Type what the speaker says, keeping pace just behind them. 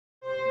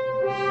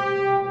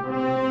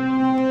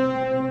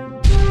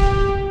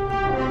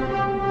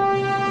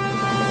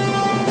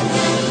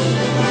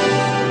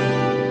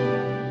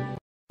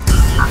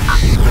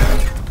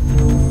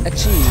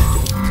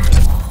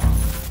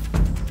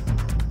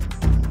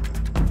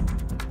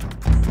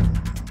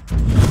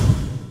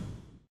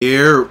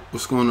Yeah,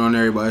 what's going on,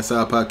 everybody? It's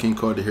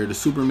iPodKingCarter here, the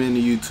Superman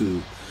of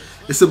YouTube.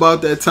 It's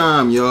about that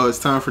time, y'all. It's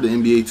time for the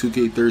NBA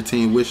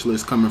 2K13 wish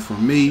list coming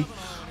from me.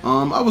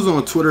 I was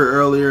on Twitter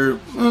earlier,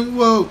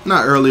 well,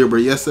 not earlier, but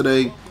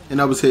yesterday,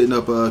 and I was hitting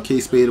up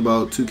K-Spade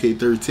about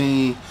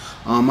 2K13.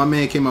 My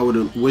man came out with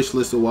a wish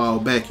list a while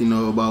back,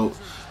 about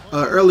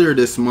earlier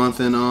this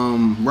month, and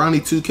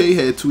Ronnie2K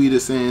had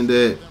tweeted saying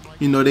that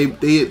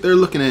they're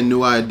looking at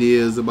new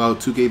ideas about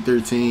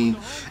 2K13,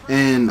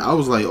 and I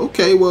was like,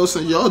 okay, well,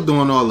 since y'all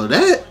doing all of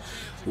that,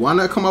 why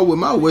not come out with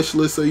my wish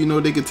list so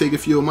they could take a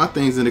few of my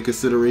things into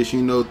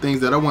consideration,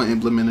 things that I want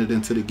implemented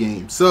into the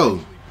game. So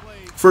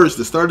first,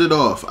 to start it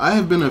off, I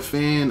have been a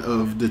fan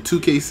of the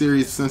 2K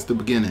series since the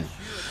beginning,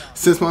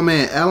 since my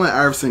man Allen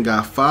Iverson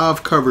got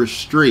 5 covers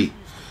straight.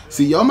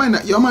 See, y'all might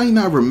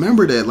not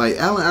remember that. Like,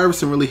 Allen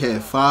Iverson really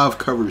had 5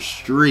 covers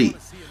straight.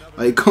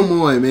 Like,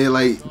 come on, man.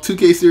 Like,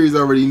 2K series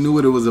already knew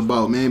what it was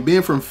about, man.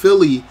 Being from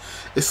Philly,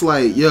 it's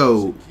like,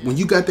 yo, when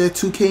you got that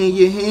 2K in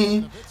your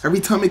hand, every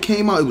time it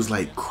came out, it was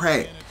like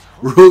crack.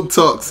 Real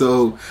talk.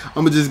 So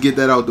I'm gonna just get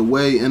that out the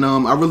way. And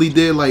I really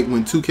did like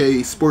when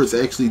 2K Sports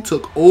actually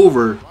took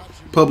over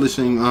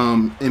publishing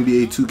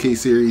NBA 2K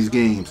series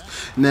games.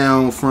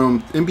 Now,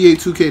 from NBA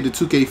 2K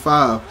to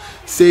 2K5,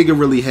 Sega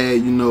really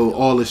had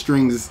all the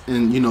strings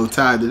and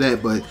tied to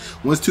that. But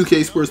once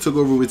 2K Sports took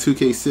over with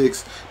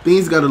 2K6,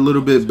 things got a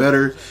little bit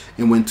better.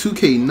 And when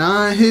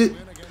 2K9 hit,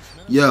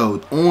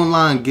 yo,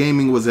 online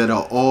gaming was at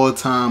an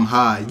all-time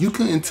high. You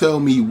couldn't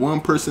tell me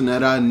one person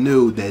that I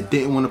knew that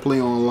didn't want to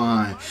play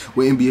online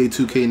with NBA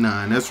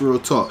 2K9. That's real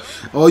talk.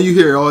 All you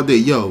hear all day,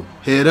 yo,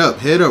 head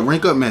up,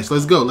 rank up match,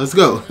 let's go.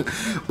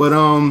 But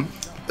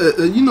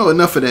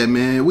enough of that,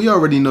 man. We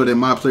already know that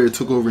my player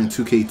took over in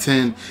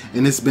 2K10,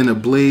 and it's been a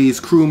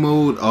blaze. Crew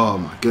mode, oh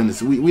my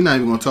goodness, we're not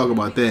even gonna talk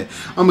about that.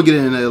 I'm gonna get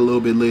into that a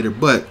little bit later.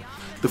 But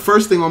the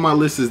first thing on my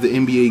list is the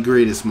NBA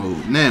greatest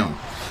mode. Now,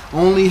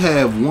 only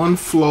have one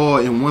flaw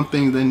and one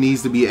thing that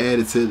needs to be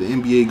added to the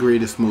NBA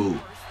greatest mode.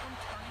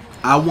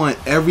 I want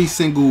every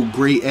single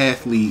great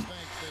athlete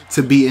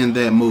to be in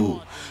that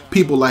mode.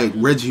 People like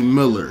Reggie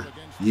Miller.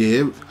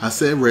 Yeah, I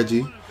said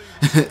Reggie.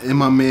 And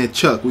my man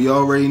Chuck. We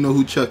already know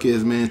who Chuck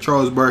is, man.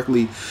 Charles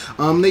Barkley. It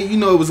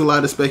was a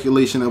lot of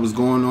speculation that was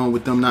going on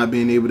with them not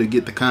being able to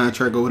get the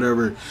contract or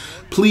whatever.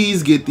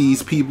 Please get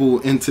these people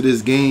into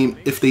this game.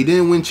 If they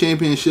didn't win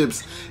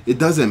championships, it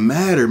doesn't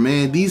matter,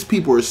 man. These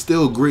people are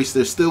still greats.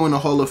 They're still in the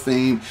Hall of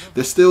Fame.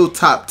 They're still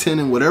top 10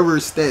 in whatever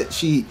stat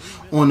sheet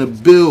on the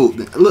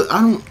build.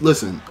 Look,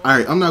 listen. All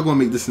right, I'm not gonna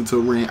make this into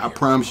a rant. I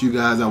promise you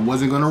guys, I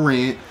wasn't gonna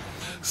rant.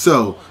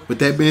 So, with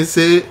that being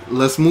said,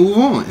 let's move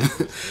on.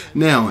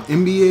 Now,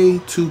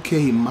 NBA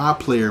 2K My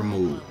Player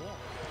mode.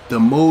 The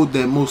mode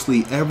that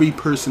mostly every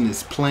person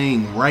is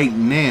playing right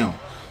now.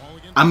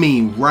 I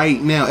mean, right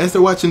now. As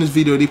they're watching this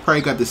video, they probably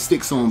got the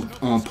sticks on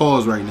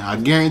pause right now. I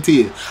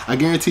guarantee it. I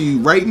guarantee you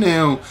right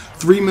now,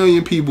 3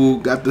 million people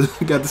got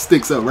the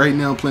sticks up right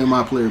now playing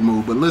My Player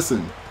mode. But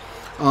listen,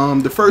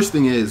 the first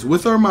thing is,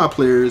 with our My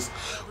Players,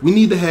 we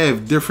need to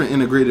have different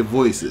integrated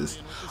voices.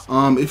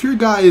 If your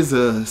guy is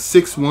a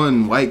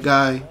 6'1" white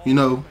guy,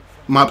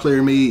 My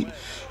Player made,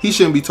 he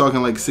shouldn't be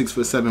talking like a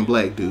 6'7"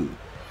 black dude.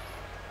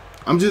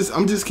 I'm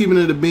just keeping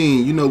it a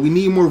bean. We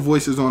need more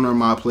voices on our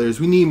My Players.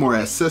 We need more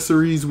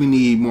accessories. We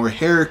need more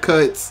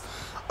haircuts.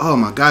 Oh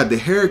my God, the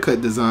haircut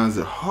designs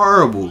are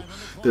horrible.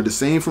 They're the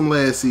same from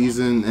last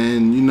season,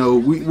 and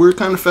we're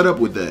kind of fed up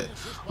with that.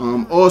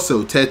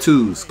 Also,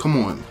 tattoos. Come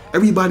on,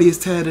 everybody is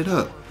tatted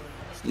up.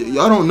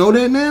 Y'all don't know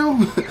that now?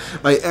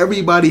 Like,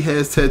 everybody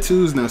has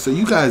tattoos now. So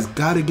you guys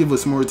gotta give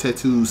us more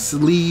tattoos,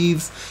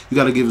 sleeves. You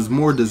gotta give us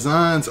more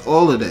designs,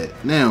 all of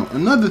that. Now,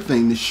 another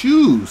thing, the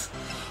shoes.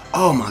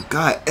 Oh my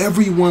God,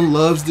 everyone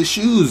loves the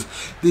shoes.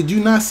 Did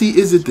you not see,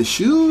 is it the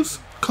shoes?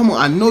 Come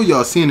on, I know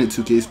y'all seen it,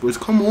 2K Sports.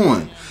 Come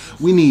on.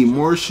 We need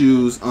more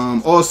shoes.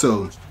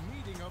 Also,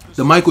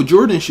 the Michael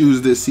Jordan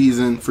shoes this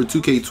season for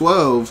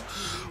 2K12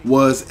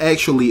 was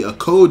actually a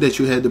code that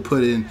you had to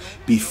put in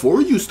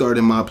before you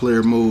started My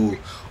Player mode,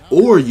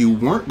 or you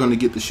weren't going to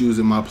get the shoes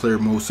in My Player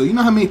mode. So you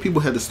know how many people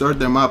had to start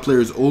their My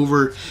Players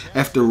over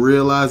after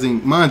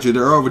realizing, mind you,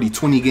 they're already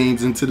 20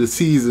 games into the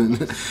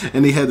season,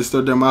 and they had to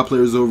start their My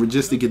Players over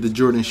just to get the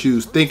Jordan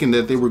shoes, thinking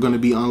that they were going to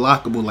be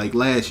unlockable like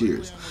last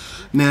year's.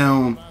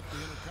 Now,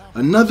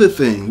 another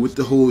thing with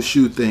the whole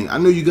shoe thing, I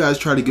know you guys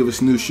try to give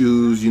us new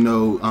shoes,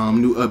 new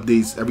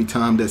updates every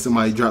time that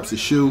somebody drops a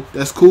shoe.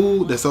 That's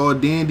cool, that's all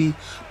dandy,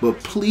 but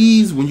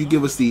please, when you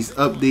give us these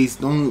updates,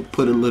 don't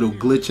put a little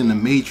glitch in the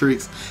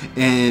matrix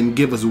and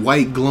give us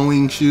white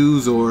glowing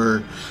shoes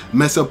or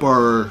mess up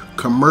our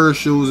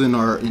commercials and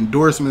our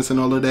endorsements and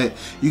all of that.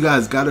 You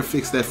guys gotta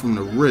fix that from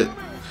the rip.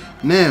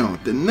 Now,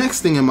 the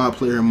next thing in My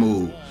Player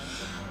mode,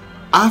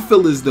 I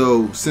feel as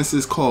though, since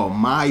it's called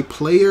My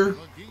Player,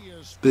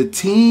 the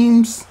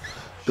teams,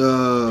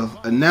 the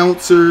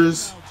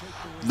announcers,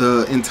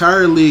 the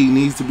entire league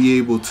needs to be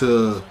able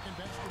to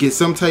get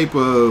some type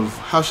of,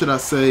 how should I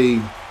say,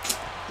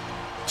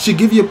 should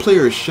give your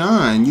player a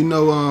shine. You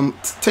know,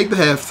 take the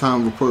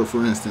halftime report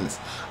for instance.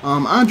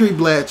 Andre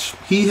Blatch,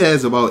 he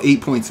has about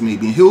 8 points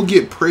maybe, and he'll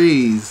get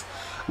praise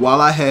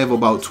while I have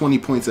about 20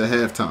 points at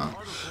halftime.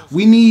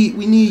 We need,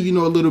 you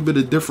know, a little bit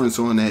of difference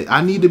on that.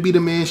 I need to be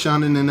the man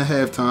shining in the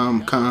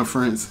halftime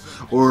conference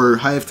or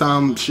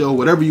halftime show,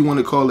 whatever you want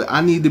to call it. I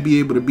need to be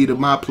able to be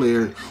my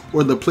player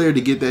or the player to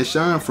get that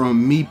shine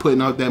from me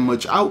putting out that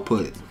much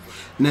output.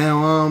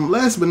 Now,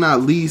 last but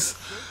not least,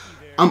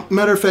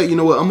 matter of fact, you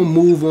know what? I'm gonna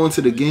move on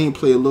to the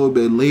gameplay a little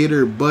bit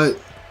later, but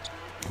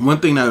one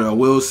thing that I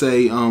will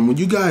say, when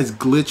you guys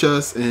glitch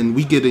us and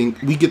we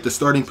get the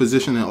starting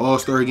position in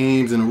all-star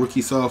games and the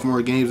rookie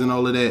sophomore games and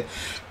all of that,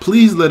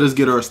 please let us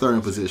get our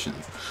starting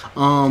positions.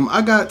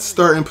 I got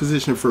starting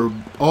position for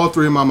all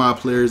 3 of my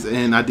players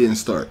and I didn't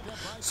start.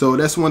 So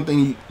that's one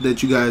thing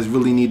that you guys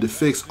really need to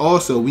fix.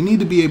 Also, we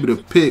need to be able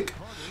to pick,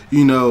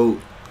 you know,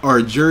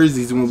 our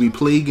jerseys when we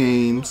play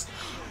games.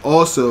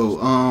 Also,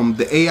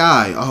 the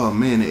AI, oh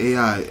man, the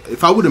AI.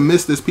 If I would have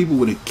missed this, people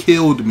would have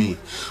killed me.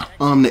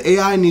 The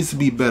AI needs to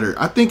be better.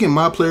 I think in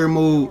my player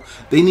mode,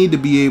 they need to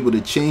be able to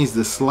change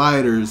the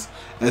sliders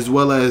as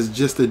well as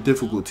just the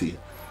difficulty.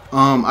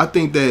 I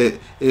think that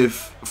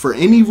if for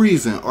any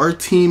reason our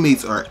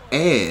teammates are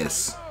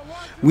ass,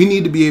 we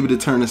need to be able to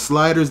turn the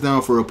sliders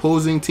down for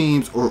opposing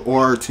teams or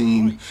our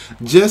team,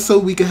 just so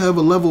we can have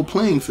a level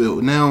playing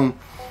field. Now,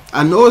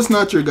 I know it's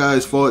not your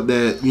guys' fault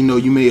that, you know,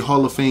 you made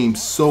Hall of Fame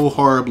so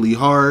horribly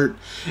hard,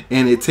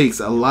 and it takes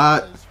a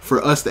lot for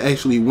us to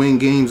actually win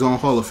games on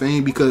Hall of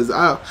Fame, because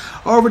I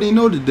already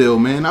know the deal,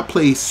 man. I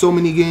play so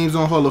many games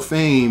on Hall of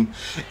Fame,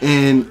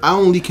 and I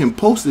only can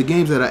post the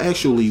games that I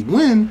actually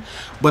win,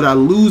 but I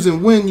lose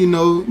and win, you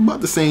know,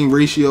 about the same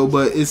ratio.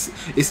 But it's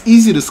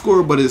easy to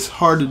score, but it's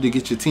harder to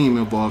get your team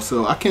involved.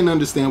 So I can't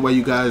understand why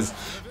you guys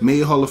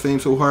made Hall of Fame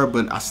so hard,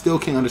 but I still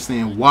can't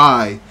understand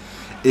why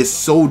it's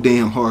so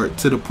damn hard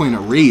to the point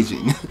of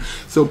raging.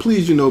 So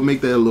please, you know,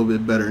 make that a little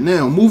bit better.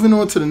 Now, moving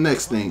on to the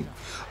next thing,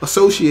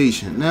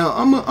 association. Now,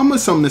 I'm gonna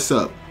sum this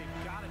up.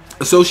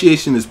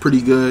 Association is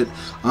pretty good.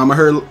 I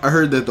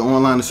heard that the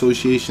online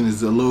association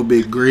is a little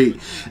bit great.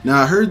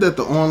 Now, I heard that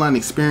the online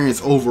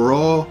experience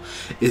overall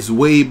is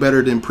way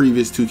better than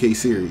previous 2K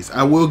series.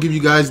 I will give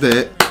you guys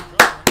that.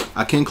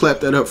 I can clap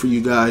that up for you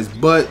guys,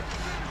 but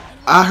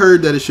I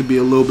heard that it should be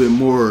a little bit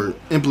more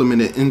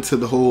implemented into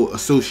the whole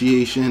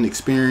association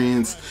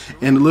experience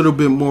and a little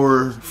bit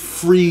more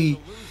free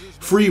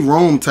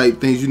roam type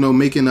things, you know,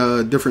 making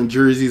different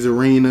jerseys,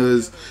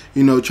 arenas,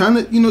 you know, trying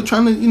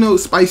to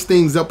spice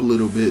things up a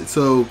little bit.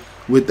 So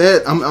with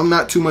that, I'm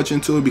not too much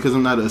into it because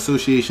I'm not an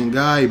association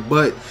guy,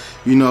 but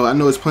you know, I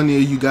know there's plenty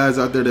of you guys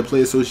out there that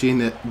play association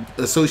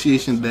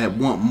that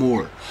want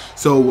more.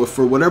 So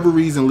for whatever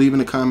reason, leave in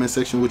the comment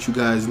section what you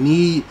guys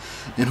need,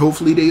 and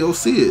hopefully they'll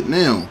see it.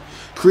 Now,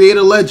 create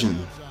a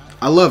legend.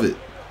 I love it.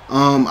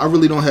 I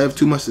really don't have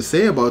too much to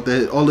say about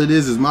that. All it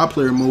is my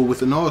player mode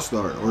with an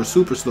all-star or a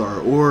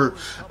superstar or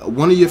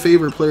one of your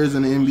favorite players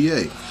in the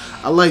NBA.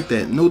 I like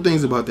that. No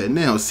things about that.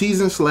 Now,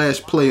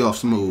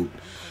 season/playoffs mode.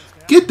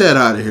 Get that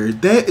out of here.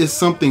 That is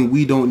something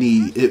we don't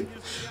need.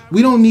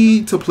 We don't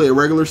need to play a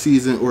regular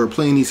season or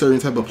play any certain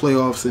type of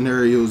playoff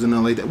scenarios and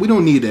nothing like that. We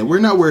don't need that. We're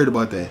not worried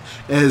about that.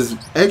 As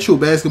actual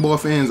basketball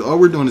fans, all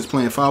we're doing is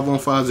playing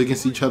 5-on-5s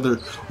against each other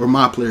or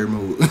my player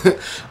mode.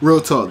 Real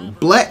talk.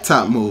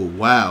 Blacktop mode.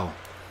 Wow.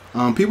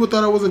 People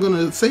thought I wasn't going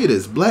to say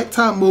this.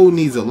 Blacktop mode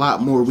needs a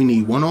lot more. We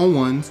need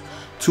 1-on-1s,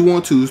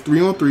 2-on-2s,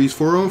 3-on-3s,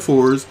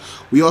 4-on-4s.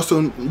 We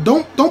also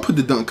don't put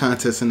the dunk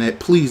contest in that.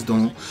 Please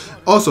don't.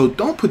 Also,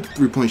 don't put the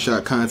 3-point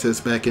shot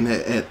contest back in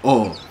that at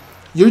all.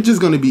 You're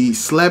just going to be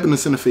slapping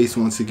us in the face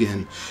once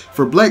again.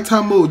 For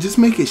blacktop mode, just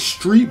make it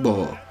street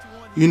ball.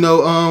 You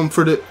know,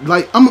 for the,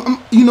 like,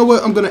 you know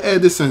what, I'm going to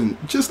add this in,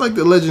 just like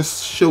the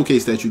Legends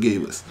Showcase that you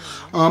gave us.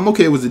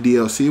 Okay, it was a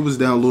DLC, it was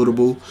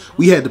downloadable,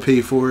 we had to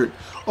pay for it.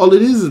 All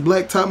it is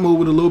blacktop mode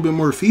with a little bit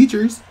more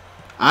features.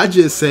 I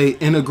just say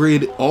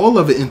integrate all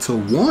of it into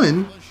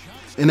one,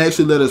 and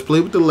actually let us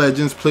play with the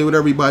Legends, play with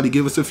everybody,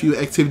 give us a few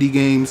activity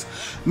games,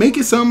 make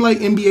it something like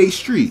NBA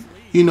Street.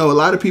 You know, a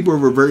lot of people are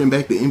reverting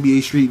back to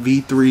NBA Street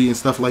V3 and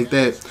stuff like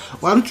that.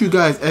 Why don't you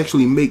guys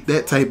actually make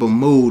that type of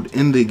mode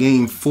in the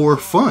game for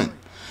fun?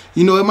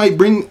 You know, it might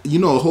bring, you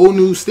know, a whole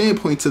new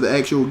standpoint to the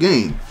actual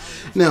game.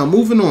 Now,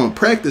 moving on,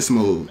 practice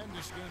mode.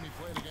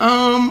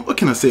 What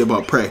can I say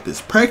about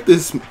practice?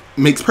 Practice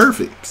makes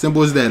perfect.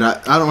 Simple as that.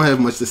 I don't have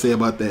much to say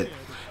about that.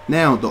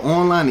 Now, the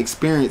online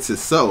experience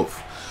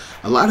itself.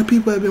 A lot of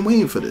people have been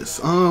waiting for this.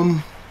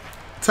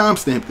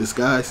 Timestamp this,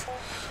 guys.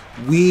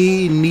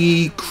 We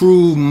need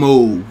crew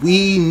mode.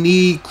 We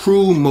need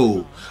crew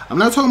mode. I'm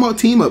not talking about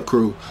team up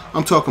crew.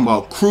 I'm talking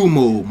about crew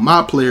mode.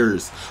 My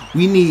players.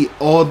 We need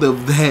all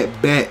of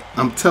that back.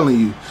 I'm telling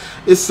you.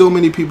 There's so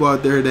many people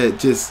out there that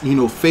just, you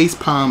know, face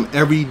palm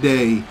every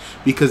day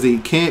because they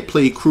can't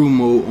play crew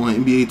mode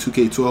on NBA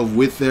 2K12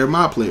 with their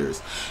my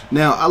players.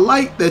 Now, I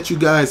like that you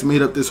guys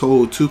made up this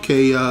whole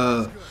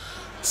 2K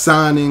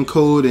sign-in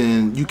code,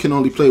 and you can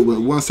only play with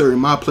one certain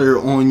my player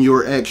on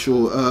your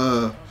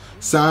actual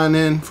sign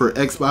in for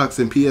Xbox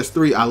and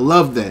PS3. I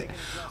love that.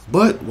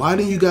 But why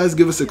didn't you guys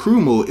give us a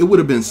crew mode? It would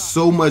have been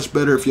so much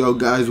better if y'all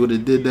guys would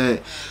have did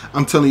that.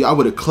 I'm telling you, I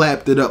would have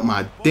clapped it up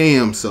my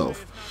damn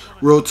self.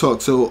 Real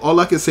talk. So all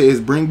I can say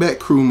is bring back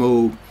crew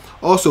mode.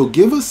 Also,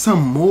 give us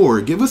some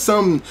more. Give us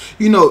some,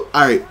 you know,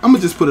 alright, I'm going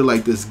to just put it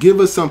like this. Give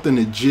us something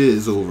to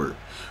jizz over.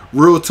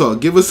 Real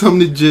talk. Give us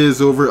something to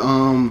jizz over.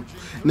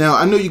 Now,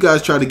 I know you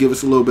guys try to give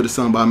us a little bit of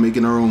something by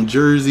making our own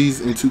jerseys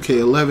in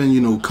 2K11,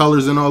 you know,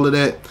 colors and all of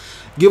that.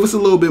 Give us a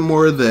little bit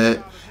more of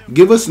that.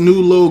 Give us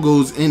new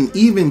logos and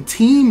even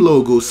team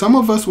logos. Some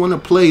of us want to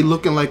play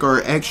looking like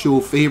our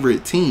actual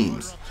favorite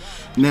teams.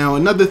 Now,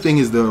 another thing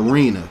is the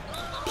arena.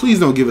 Please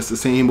don't give us the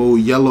same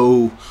old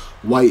yellow,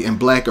 white, and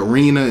black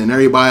arena and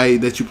everybody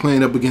that you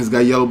playing up against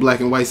got yellow,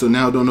 black, and white, so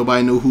now don't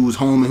nobody know who's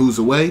home and who's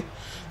away.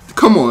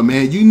 Come on,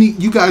 man.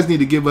 You guys need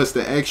to give us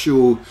the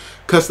actual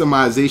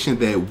customization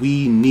that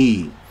we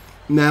need.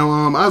 Now,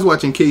 I was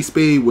watching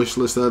K-Spade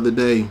wishlist the other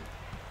day,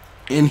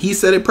 and he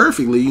said it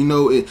perfectly. You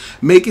know,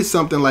 make it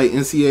something like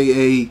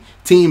NCAA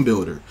Team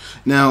Builder.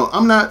 Now,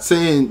 I'm not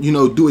saying, you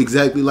know, do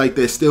exactly like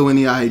that, steal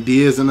any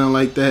ideas and nothing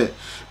like that,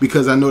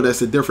 because I know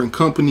that's a different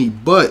company,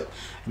 but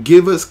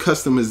give us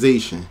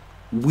customization.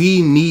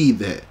 We need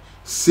that.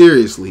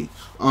 Seriously.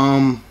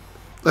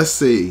 Let's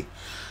see.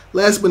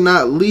 Last but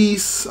not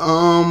least,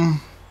 the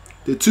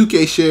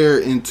 2K share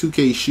and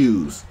 2K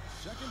shoes.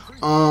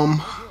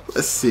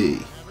 Let's see.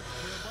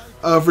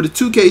 For the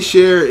 2K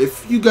share,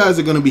 if you guys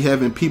are going to be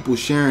having people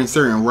sharing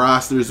certain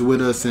rosters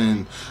with us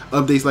and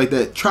updates like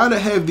that, try to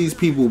have these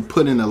people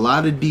put in a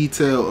lot of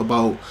detail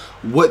about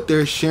what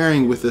they're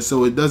sharing with us,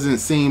 so it doesn't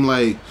seem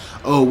like,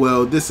 oh,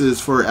 well, this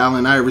is for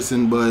Allen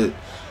Iverson, but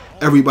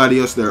everybody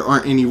else, there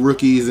aren't any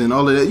rookies and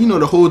all of that. You know,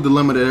 the whole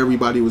dilemma that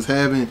everybody was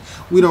having.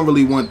 We don't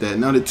really want that.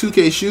 Now, the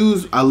 2K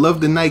shoes, I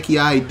love the Nike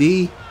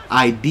idea,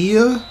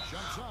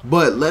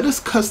 but let us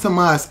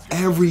customize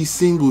every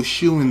single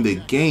shoe in the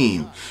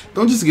game.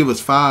 Don't just give us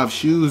 5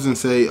 shoes and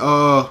say,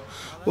 oh,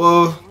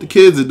 well, the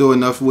kids are doing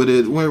enough with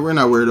it. We're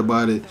not worried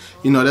about it.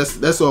 You know,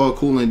 that's all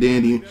cool and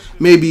dandy.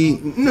 Maybe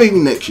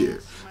next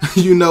year.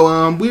 You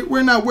know,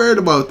 we're not worried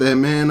about that,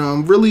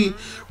 man. Really,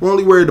 we're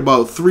only worried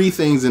about 3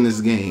 things in this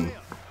game.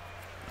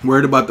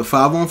 Worried about the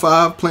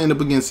 5-on-5 playing up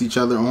against each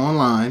other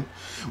online.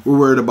 We're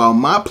worried about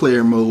my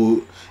player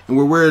mode, and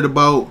we're worried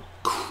about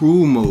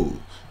crew mode.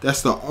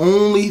 That's the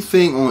only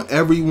thing on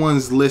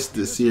everyone's list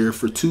this year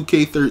for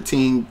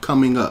 2K13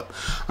 coming up.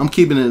 I'm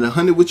keeping it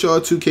 100 with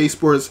y'all, 2K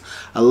Sports.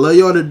 I love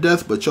y'all to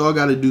death, but y'all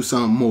got to do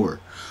something more.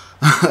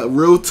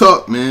 Real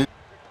talk, man.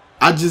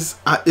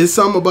 It's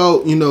something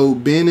about, you know,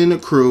 being in a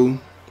crew.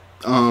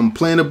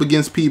 Playing up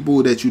against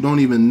people that you don't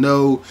even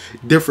know,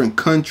 different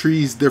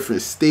countries,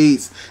 different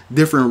states,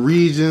 different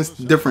regions,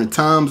 different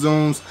time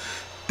zones.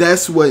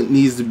 That's what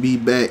needs to be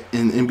back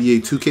in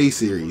NBA 2K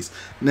series.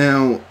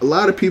 Now, a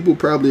lot of people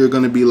probably are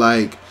going to be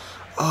like,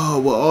 oh,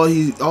 well,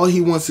 all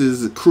he wants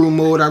is crew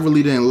mode. I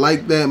really didn't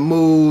like that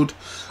mode.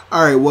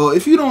 All right, well,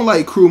 if you don't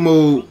like crew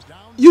mode,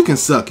 you can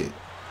suck it,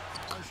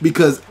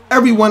 because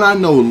everyone I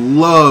know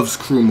loves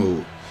crew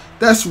mode.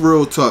 That's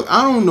real talk.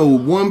 I don't know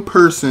one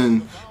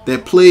person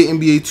that played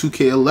NBA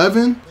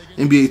 2K11,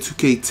 NBA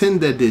 2K10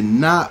 that did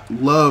not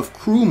love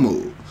crew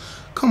mode.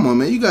 Come on,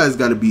 man. You guys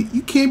got to be,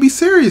 you can't be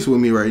serious with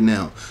me right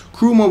now.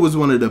 Crew mode was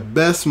one of the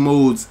best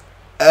modes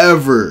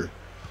ever.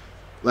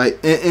 Like,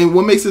 and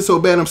what makes it so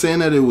bad, I'm saying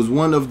that it was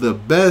one of the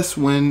best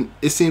when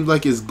it seems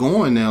like it's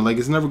gone now. Like,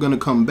 it's never going to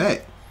come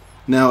back.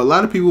 Now, a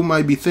lot of people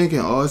might be thinking,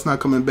 oh, it's not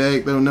coming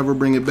back. They'll never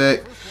bring it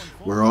back.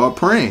 We're all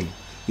praying.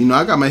 You know,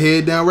 I got my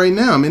head down right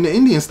now. I'm in the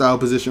Indian style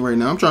position right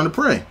now. I'm trying to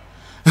pray.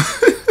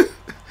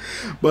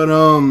 But,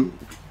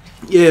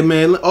 yeah,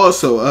 man.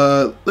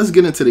 Also, let's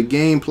get into the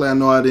gameplay. I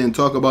know I didn't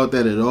talk about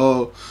that at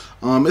all.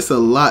 It's a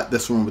lot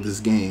that's wrong with this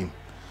game.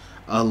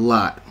 A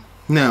lot.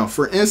 Now,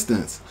 for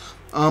instance,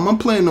 I'm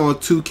playing on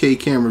 2K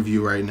camera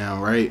view right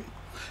now, right?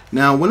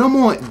 Now, when I'm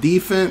on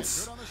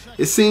defense,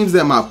 it seems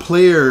that my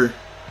player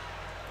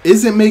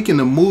isn't making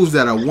the moves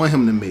that I want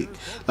him to make.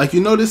 Like,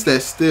 you notice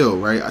that steal,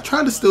 right? I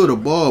try to steal the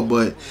ball,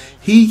 but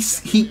he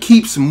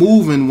keeps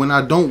moving when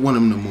I don't want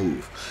him to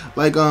move.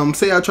 Like,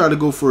 say I try to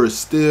go for a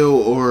steal,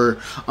 or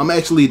I'm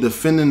actually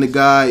defending the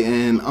guy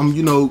and I'm,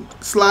 you know,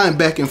 sliding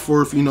back and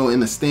forth, you know,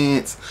 in a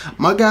stance.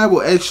 My guy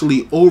will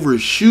actually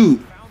overshoot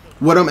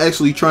what I'm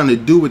actually trying to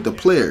do with the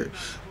player.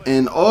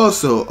 And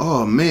also,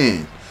 oh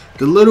man,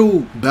 the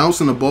little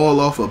bouncing the ball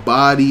off of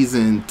bodies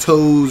and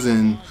toes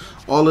and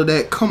all of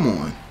that, come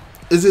on.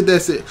 Is it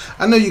that's it?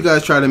 I know you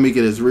guys try to make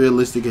it as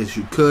realistic as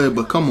you could,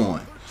 but come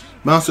on.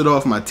 Bounce it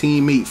off my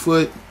teammate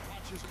foot,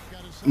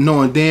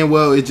 knowing damn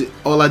well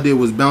all I did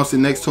was bounce it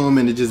next to him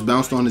and it just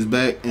bounced on his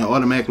back and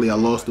automatically I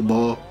lost the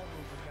ball.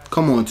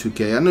 Come on,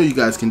 2K. I know you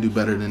guys can do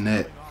better than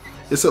that.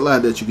 It's a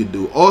lot that you could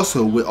do.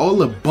 Also, with all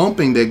the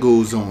bumping that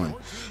goes on,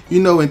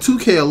 you know, in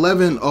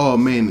 2K11, oh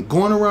man,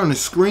 going around the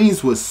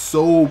screens was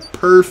so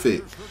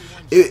perfect.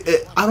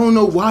 I don't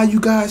know why you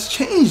guys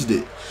changed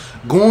it.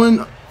 Going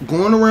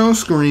around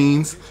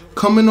screens,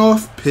 coming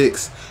off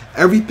picks,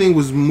 everything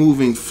was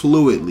moving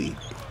fluidly.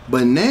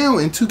 But now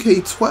in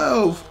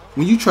 2K12,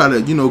 when you try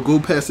to, go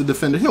past the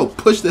defender, he'll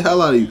push the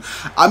hell out of you.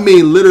 I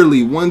mean,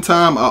 literally, one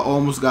time I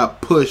almost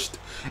got pushed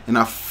and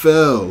I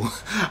fell.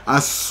 I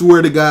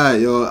swear to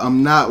God, yo,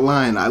 I'm not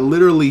lying. I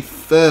literally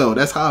fell.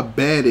 That's how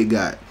bad it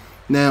got.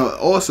 Now,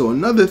 also,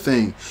 another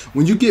thing,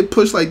 when you get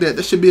pushed like that,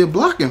 that should be a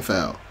blocking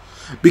foul.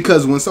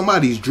 Because when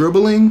somebody's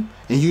dribbling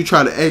and you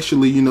try to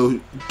actually,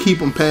 keep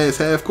them past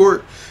half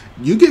court,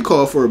 you get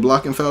called for a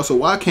blocking foul. So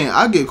why can't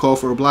I get called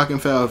for a blocking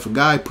foul if a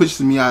guy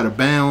pushes me out of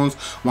bounds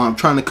while I'm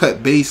trying to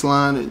cut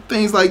baseline and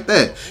things like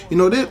that?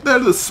 They're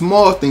the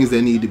small things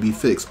that need to be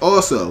fixed.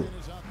 Also,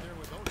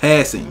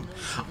 passing.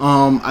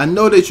 I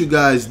know that you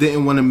guys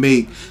didn't want to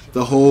make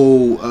the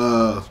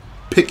whole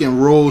pick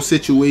and roll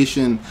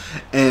situation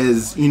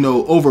as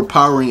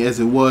overpowering as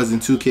it was in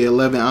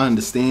 2K11. I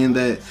understand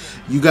that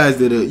you guys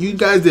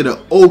did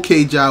a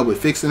okay job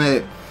with fixing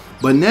that,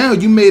 but now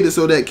you made it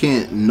so that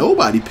can't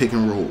nobody pick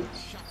and roll.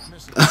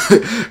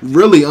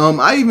 Really,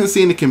 I even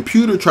seen the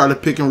computer try to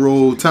pick and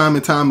roll time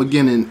and time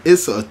again, and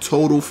it's a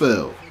total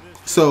fail.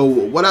 So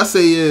what I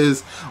say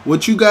is,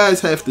 what you guys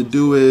have to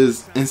do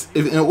is,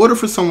 in order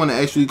for someone to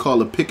actually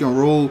call a pick and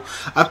roll,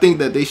 I think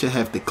that they should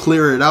have to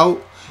clear it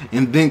out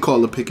and then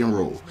call a pick and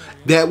roll.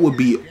 That would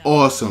be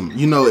awesome.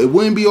 It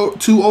wouldn't be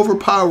too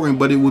overpowering,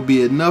 but it would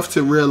be enough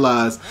to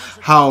realize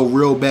how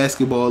real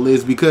basketball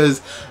is,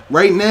 because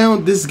right now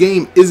this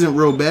game isn't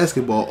real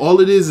basketball. All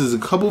it is a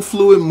couple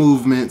fluid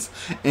movements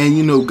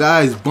and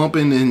guys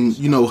bumping and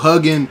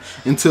hugging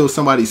until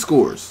somebody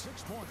scores.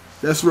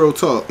 That's real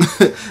talk.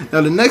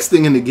 Now the next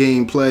thing in the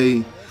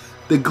gameplay,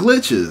 the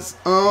glitches.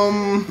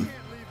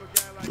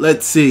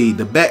 Let's see,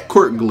 the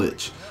backcourt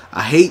glitch.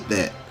 I hate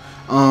that.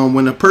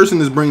 When a person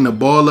is bringing the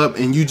ball up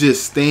and you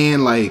just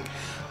stand like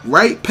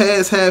right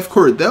past half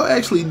court, they'll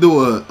actually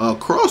do a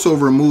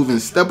crossover move and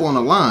step on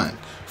a line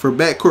for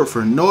backcourt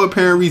for no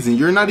apparent reason.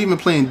 You're not even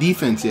playing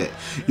defense yet.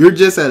 You're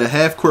just at a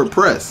half court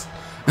press.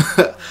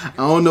 I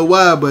don't know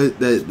why, but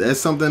that's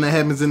something that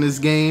happens in this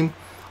game.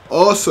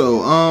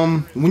 Also,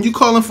 when you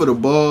calling for the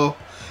ball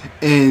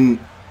and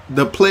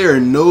the player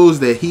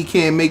knows that he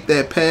can't make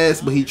that pass,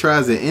 but he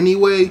tries it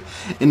anyway,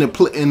 and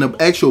the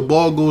actual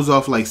ball goes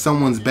off like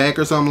someone's back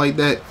or something like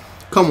that.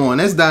 Come on,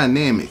 that's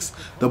dynamics.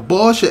 The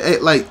ball should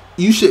act like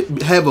you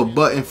should have a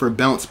button for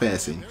bounce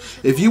passing.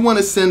 If you want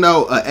to send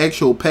out an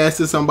actual pass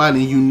to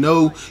somebody and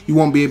you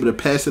won't be able to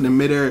pass it in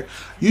midair,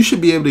 you should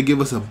be able to give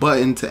us a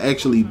button to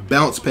actually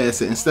bounce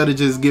pass it instead of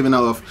just giving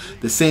off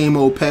the same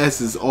old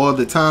passes all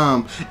the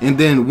time, and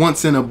then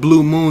once in a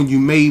blue moon you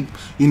may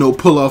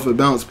pull off a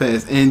bounce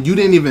pass and you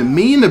didn't even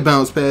mean to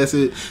bounce pass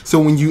it. So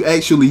when you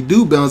actually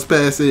do bounce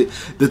pass it,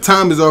 the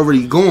time is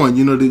already gone.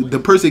 The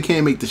person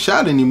can't make the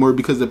shot anymore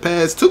because the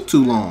pass took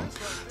too long.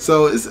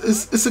 So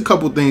it's a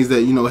couple things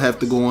that have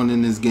to go on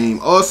in this game.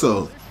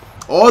 Also,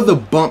 all the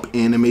bump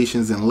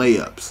animations and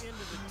layups.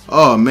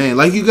 Oh man,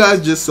 like you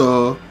guys just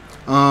saw,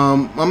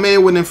 my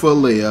man went in for a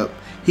layup.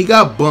 He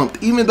got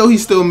bumped, even though he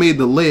still made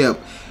the layup.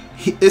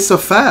 It's a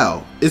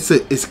foul.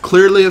 It's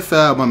clearly a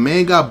foul. My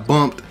man got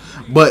bumped,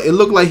 but it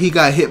looked like he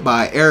got hit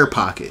by an air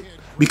pocket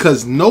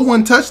because no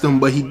one touched him,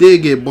 but he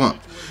did get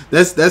bumped.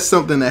 That's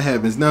something that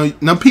happens.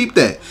 Now peep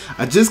that.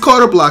 I just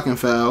caught a blocking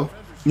foul.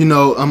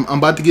 I'm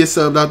about to get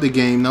subbed out the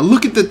game. Now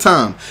look at the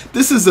time.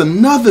 This is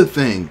another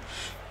thing.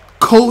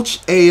 Coach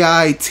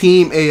AI,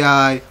 Team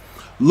AI,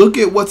 look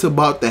at what's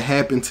about to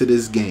happen to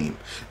this game.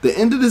 The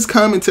end of this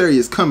commentary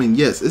is coming.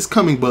 Yes, it's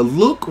coming, but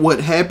look what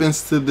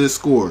happens to this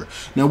score.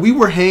 Now, we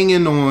were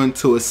hanging on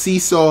to a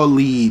seesaw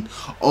lead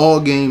all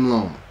game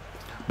long.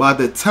 By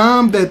the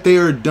time that they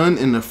are done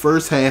in the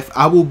first half,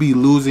 I will be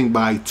losing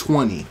by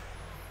 20.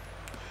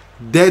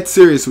 Dead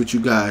serious with you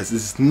guys.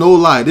 This is no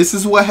lie. This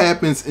is what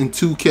happens in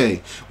 2K.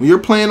 When you're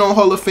playing on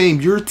Hall of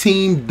Fame, your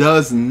team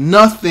does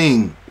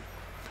nothing.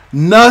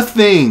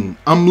 Nothing.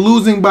 I'm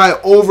losing by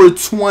over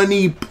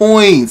 20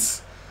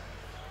 points.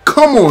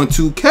 Come on,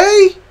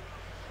 2K.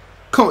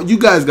 Come on, you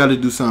guys got to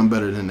do something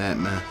better than that,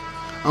 man.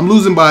 I'm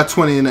losing by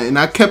 20, and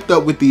I kept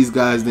up with these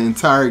guys the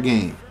entire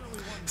game.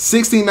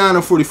 69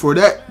 or 44.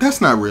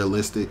 That's not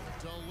realistic.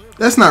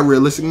 That's not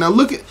realistic. Now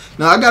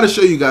I got to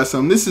show you guys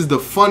something. This is the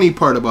funny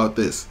part about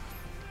this.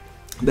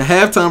 The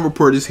halftime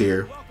report is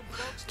here.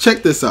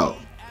 Check this out.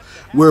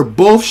 We're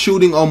both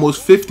shooting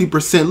almost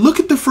 50%. Look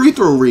at the free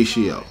throw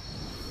ratio.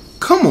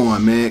 Come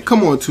on, man.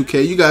 Come on,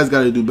 2K. You guys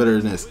got to do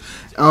better than this.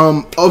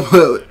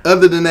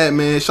 Other than that,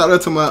 man, shout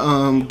out to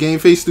my Game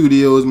Face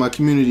Studios, my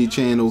community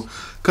channel.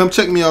 Come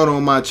check me out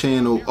on my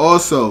channel.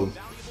 Also,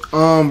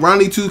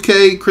 Ronnie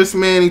 2K, Chris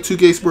Manning,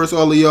 2K Sports,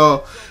 all of y'all,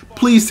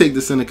 please take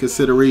this into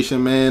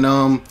consideration, man.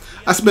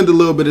 I spent a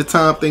little bit of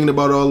time thinking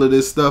about all of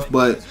this stuff,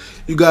 but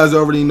you guys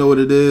already know what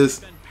it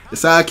is.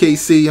 It's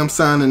IKC. I'm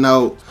signing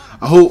out.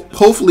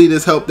 Hopefully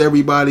this helped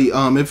everybody.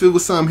 If it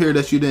was something here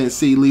that you didn't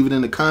see, leave it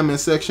in the comment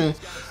section.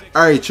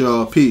 All right,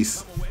 y'all.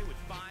 Peace.